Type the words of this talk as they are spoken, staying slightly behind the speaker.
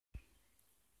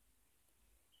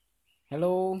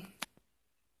Hello,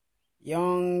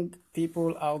 young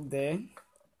people out there.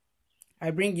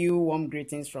 I bring you warm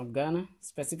greetings from Ghana,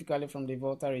 specifically from the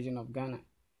Volta region of Ghana.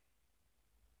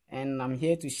 And I'm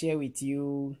here to share with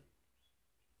you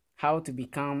how to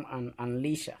become an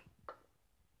unleasher.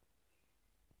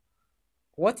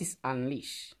 What is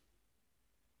Unleash?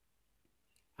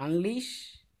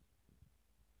 Unleash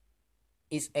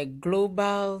is a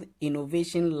global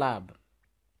innovation lab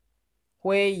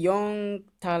where young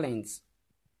talents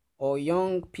or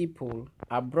young people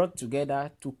are brought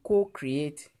together to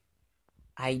co-create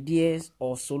ideas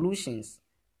or solutions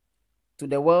to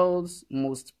the world's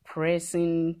most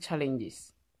pressing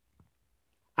challenges.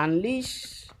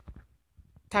 Unleash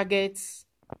targets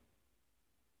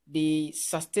the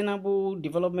Sustainable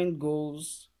Development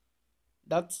Goals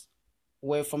that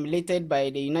were formulated by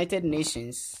the United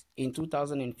Nations in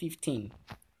 2015.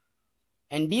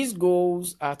 And these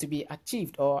goals are to be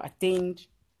achieved or attained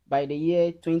by the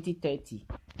year 2030.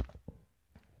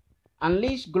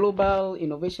 Unleash Global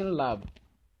Innovation Lab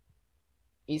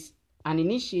is an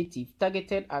initiative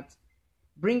targeted at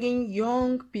bringing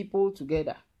young people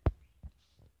together.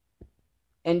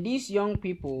 And these young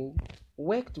people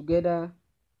work together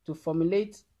to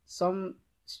formulate some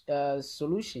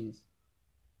solutions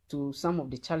to some of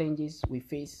the challenges we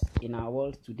face in our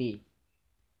world today.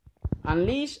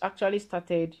 Unleash actually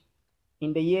started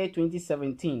in the year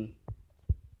 2017,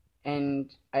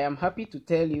 and I am happy to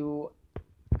tell you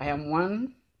I am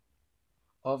one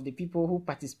of the people who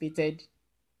participated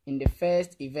in the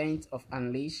first event of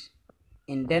Unleash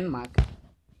in Denmark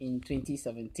in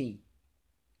 2017.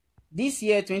 This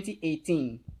year,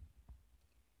 2018,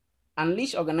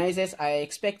 Unleash organizers are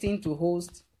expecting to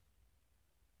host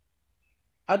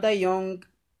other young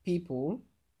people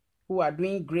who are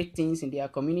doing great things in their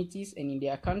communities and in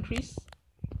their countries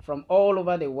from all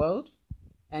over the world.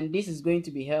 And this is going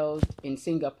to be held in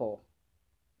Singapore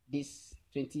this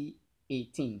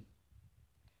 2018.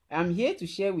 I'm here to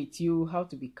share with you how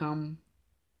to become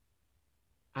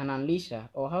an unleasher,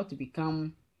 or how to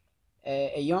become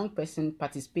a young person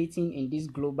participating in this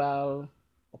global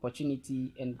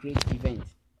opportunity and great event.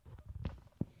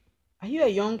 Are you a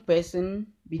young person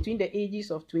between the ages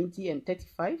of 20 and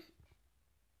 35?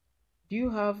 Do you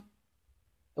have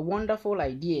a wonderful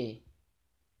idea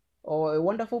or a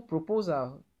wonderful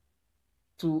proposal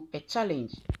to a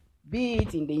challenge, be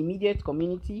it in the immediate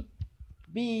community,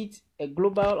 be it a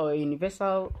global or a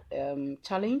universal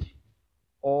challenge,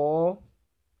 or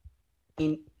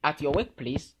at your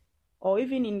workplace, or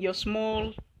even in your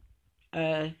small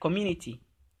community?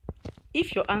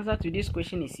 If your answer to this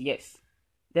question is yes,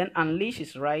 then Unleash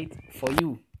is right for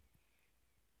you.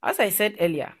 As I said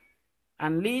earlier,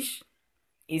 Unleash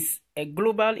is a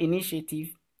global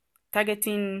initiative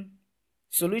targeting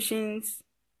solutions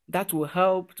that will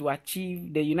help to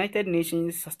achieve the United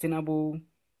Nations Sustainable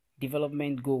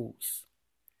Development Goals.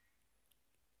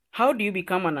 How do you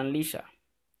become an unleasher?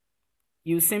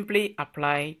 You simply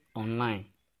apply online.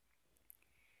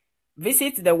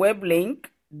 Visit the web link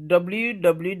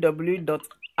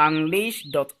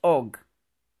www.unleash.org,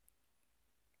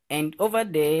 and over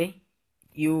there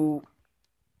you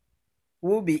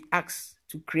will be asked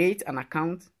to create an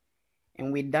account,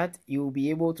 and with that you will be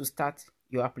able to start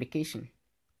your application.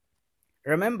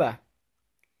 Remember,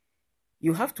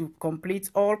 you have to complete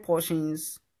all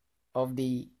portions of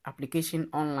the application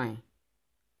online.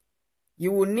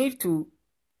 You will need to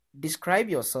describe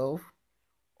yourself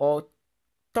or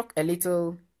talk a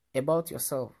little about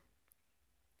yourself.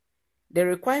 The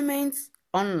requirements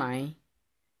online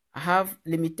have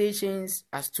limitations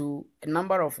as to a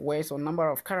number of words or number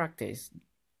of characters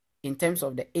in terms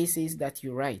of the essays that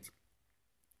you write.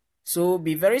 So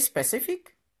be very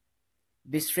specific,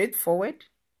 be straightforward,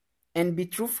 and be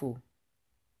truthful.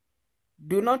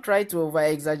 Do not try to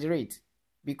over-exaggerate,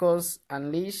 because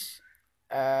Unleash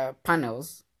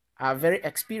panels are very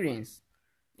experienced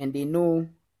and they know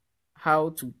how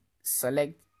to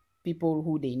select people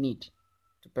who they need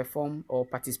to perform or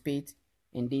participate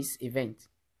in this event.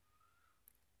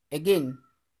 Again,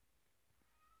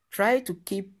 try to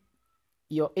keep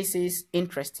your essays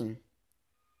interesting.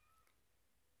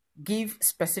 Give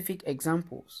specific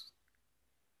examples.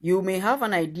 You may have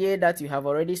an idea that you have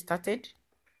already started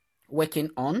working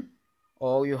on,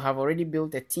 or you have already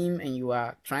built a team and you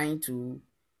are trying to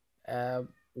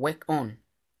work on.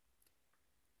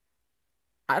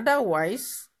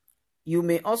 Otherwise, you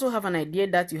may also have an idea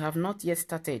that you have not yet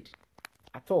started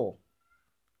at all.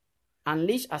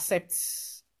 Unleash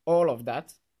accepts all of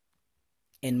that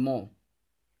and more.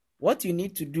 What you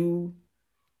need to do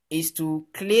is to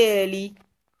clearly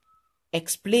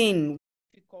explain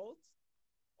difficult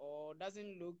or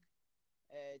doesn't look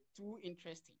too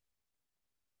interesting.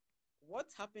 What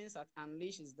happens at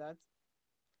Unleash is that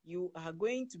you are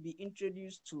going to be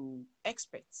introduced to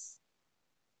experts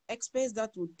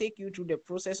that will take you through the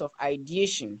process of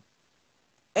ideation,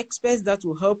 experts that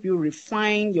will help you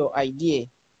refine your idea.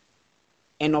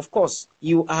 And of course,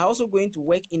 you are also going to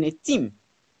work in a team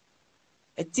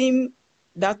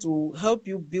that will help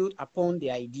you build upon the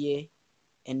idea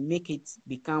and make it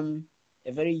become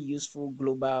a very useful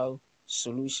global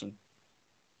solution.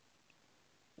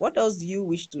 What else do you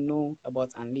wish to know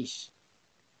about Unleash?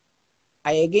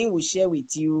 I again will share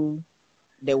with you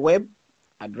the web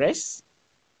address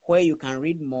where you can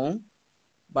read more,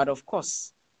 but of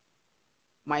course,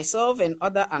 myself and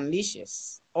other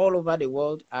Unleashers all over the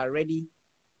world are ready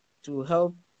to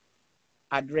help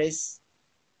address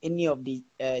any of the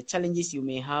challenges you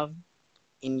may have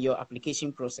in your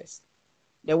application process.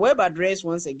 The web address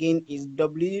once again is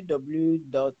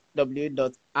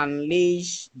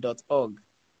www.unleash.org.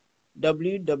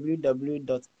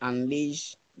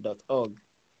 www.unleash.org.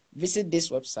 Visit this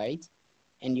website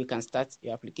and you can start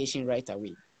your application right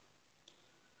away.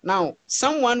 Now,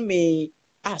 someone may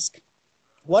ask,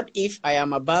 what if I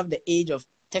am above the age of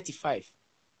 35?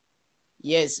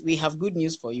 Yes, we have good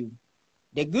news for you.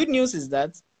 The good news is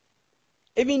that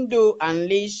even though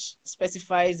Unleash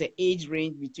specifies the age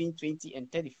range between 20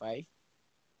 and 35,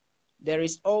 there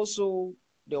is also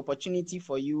the opportunity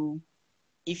for you,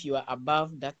 if you are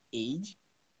above that age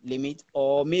limit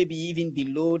or maybe even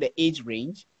below the age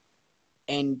range,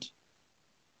 and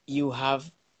you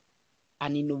have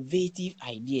an innovative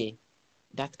idea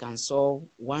that can solve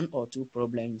one or two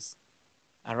problems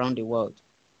around the world.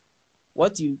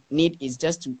 What you need is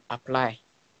just to apply.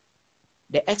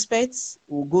 The experts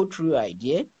will go through your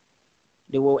idea,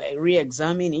 they will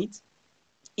re-examine it.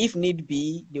 If need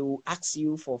be, they will ask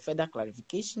you for further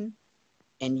clarification,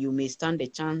 and you may stand a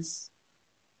chance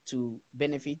to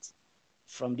benefit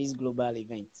from this global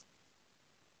event.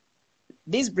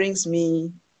 This brings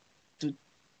me to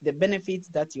the benefits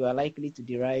that you are likely to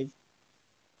derive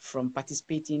from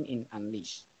participating in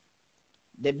Unleash.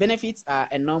 The benefits are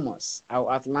enormous. I'll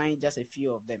outline just a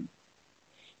few of them.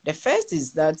 The first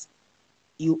is that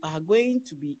you are going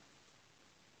to be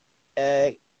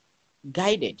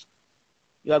guided.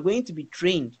 You are going to be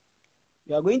trained.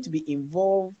 You are going to be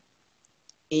involved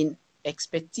in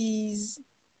expertise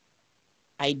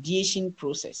ideation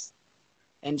process.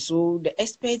 And so the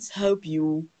experts help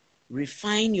you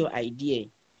refine your idea.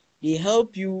 They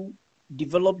help you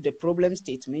develop the problem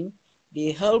statement.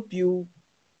 They help you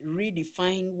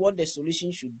redefine what the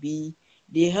solution should be.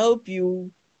 They help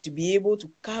you to be able to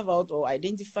carve out or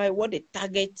identify what the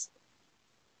target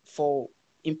for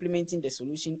implementing the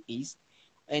solution is.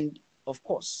 And of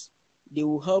course, they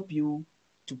will help you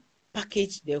to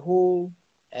package the whole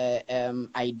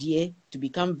idea to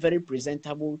become very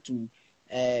presentable to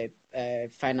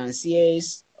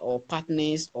financiers or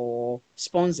partners or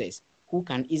sponsors who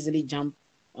can easily jump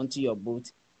onto your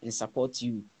boat and support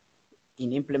you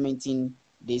in implementing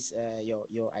this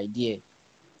your idea.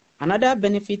 Another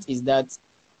benefit is that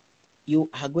you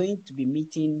are going to be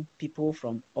meeting people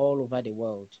from all over the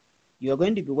world. You are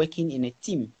going to be working in a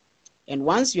team. And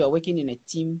once you are working in a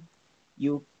team,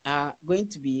 you are going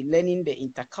to be learning the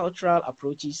intercultural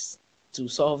approaches to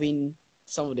solving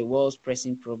some of the world's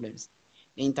pressing problems.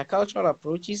 The intercultural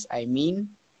approaches, I mean,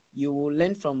 you will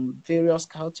learn from various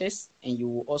cultures and you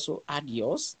will also add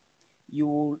yours. You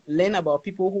will learn about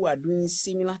people who are doing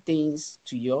similar things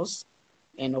to yours.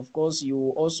 And of course, you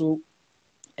will also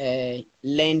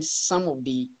learn some of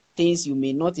the things you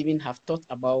may not even have thought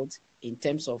about in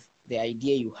terms of the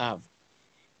idea you have.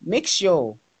 Make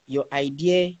sure your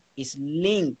idea is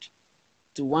linked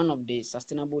to one of the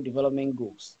Sustainable Development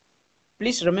Goals.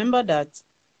 Please remember that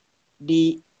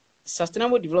the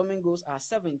Sustainable Development Goals are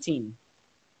 17,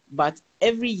 but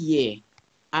every year,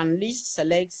 Unleash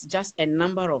selects just a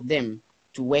number of them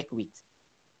to work with.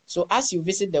 So as you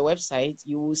visit the website,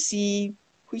 you will see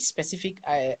which specific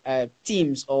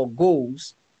teams or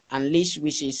goals Unleash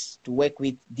wishes to work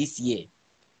with this year.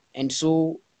 And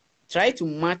so try to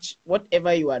match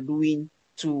whatever you are doing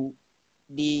to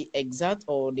the exact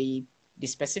or the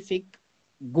specific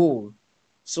goal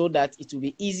so that it will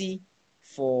be easy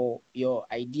for your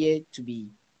idea to be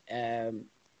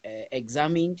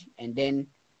examined and then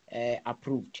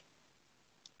approved.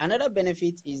 Another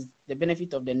benefit is the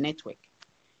benefit of the network.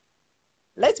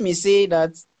 Let me say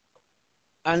that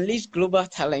Unleash Global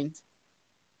Talent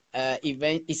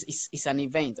event is an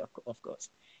event, of course.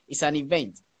 It's an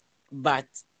event. But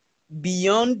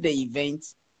beyond the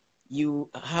event, you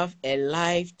have a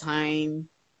lifetime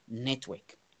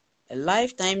network. A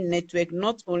lifetime network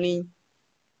not only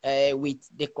with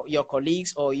your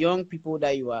colleagues or young people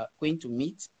that you are going to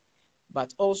meet,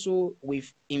 but also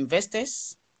with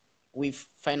investors, with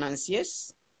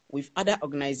financiers, with other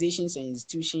organizations and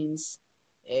institutions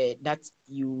that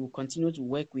you continue to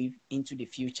work with into the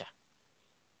future.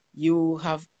 You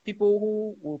have people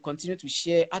who will continue to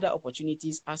share other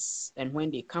opportunities as and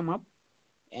when they come up.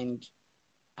 And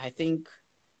I think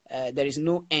there is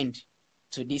no end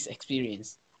to this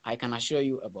experience. I can assure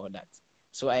you about that.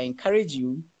 So I encourage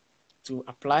you to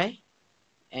apply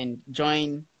and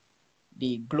join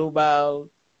the global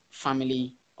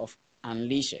family of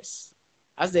unleashers.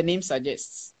 As the name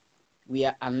suggests, we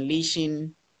are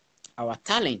unleashing our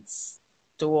talents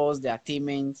towards the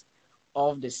attainment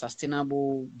of the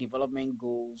sustainable development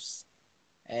goals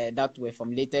that were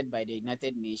formulated by the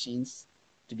United Nations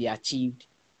to be achieved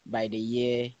by the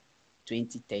year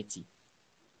 2030.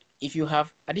 If you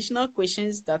have additional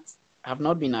questions that have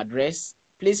not been addressed,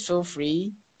 please feel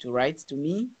free to write to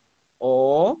me,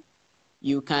 or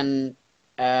you can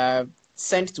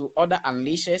send to other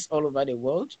unleashers all over the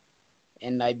world,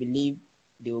 and I believe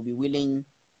they will be willing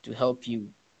to help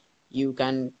you. You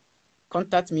can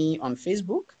contact me on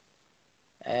Facebook.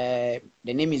 The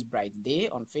name is Bright Day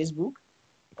on Facebook,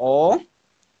 or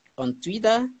on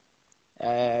Twitter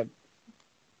at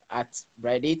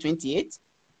Brightday28,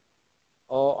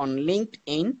 or on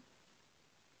LinkedIn.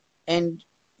 And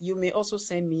you may also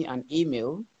send me an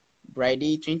email,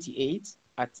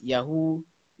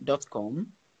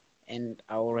 brightday28@yahoo.com, and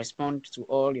I will respond to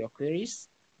all your queries.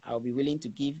 I'll be willing to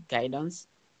give guidance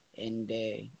and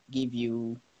give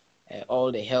you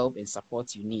all the help and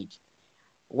support you need.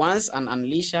 Once an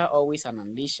unleasher, always an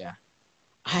unleasher.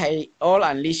 All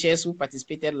unleashers who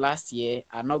participated last year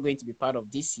are not going to be part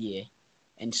of this year.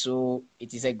 And so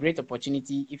it is a great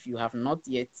opportunity, if you have not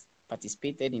yet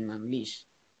participated in Unleash,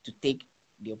 to take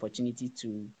the opportunity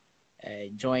to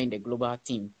join the global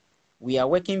team. We are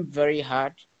working very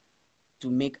hard to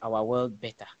make our world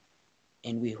better,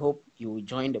 and we hope you will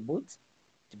join the boat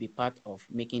to be part of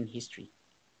making history.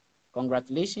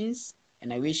 Congratulations,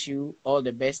 and I wish you all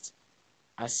the best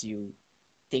as you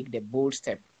take the bold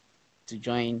step to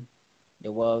join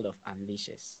the world of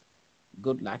Unleashers.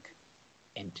 Good luck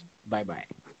and bye-bye.